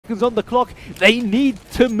seconds on the clock. They need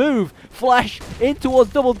to move. Flash in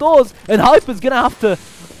towards double doors, and Hyper's going to have to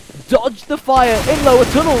dodge the fire in lower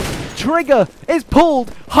tunnels. Trigger is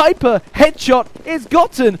pulled. Hyper headshot is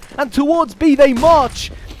gotten, and towards B they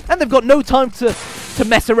march. And they've got no time to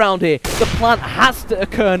mess around here. The plant has to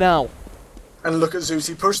occur now. And look at Zeus,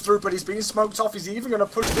 he pushed through, but he's being smoked off. He's even going to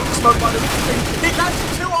push through the smoke by the thing. He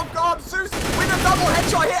catches 2 off guard. Zeus with a double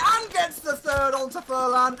headshot here and gets the 3rd onto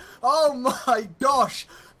Furlan. Oh my gosh.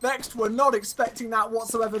 Vexed were not expecting that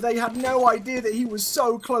whatsoever. They had no idea that he was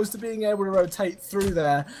so close to being able to rotate through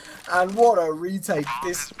there. And what a retake.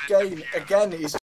 This game, again, is